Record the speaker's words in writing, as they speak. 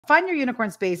Find Your Unicorn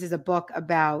Space is a book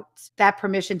about that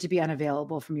permission to be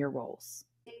unavailable from your roles.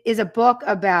 It is a book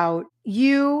about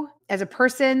you as a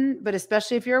person, but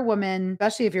especially if you're a woman,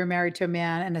 especially if you're married to a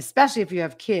man, and especially if you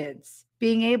have kids,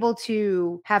 being able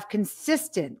to have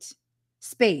consistent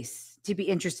space to be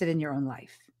interested in your own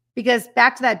life. Because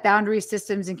back to that boundary,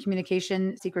 systems, and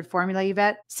communication secret formula,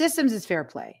 Yvette, systems is fair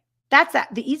play. That's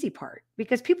the easy part,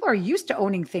 because people are used to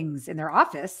owning things in their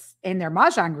office, in their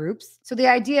mahjong groups. So the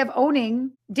idea of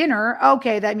owning dinner,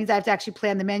 okay, that means I have to actually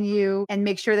plan the menu and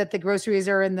make sure that the groceries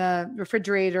are in the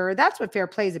refrigerator. That's what fair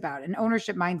play is about, an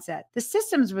ownership mindset. The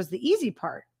systems was the easy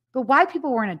part. But why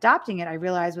people weren't adopting it, I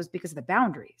realized, was because of the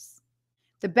boundaries.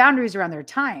 The boundaries around their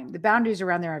time, the boundaries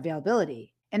around their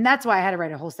availability. And that's why I had to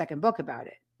write a whole second book about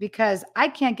it, because I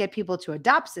can't get people to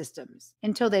adopt systems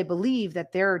until they believe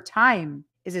that their time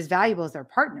is as valuable as their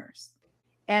partners.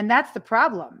 And that's the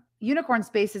problem. Unicorn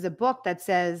Space is a book that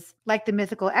says, like the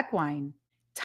mythical equine,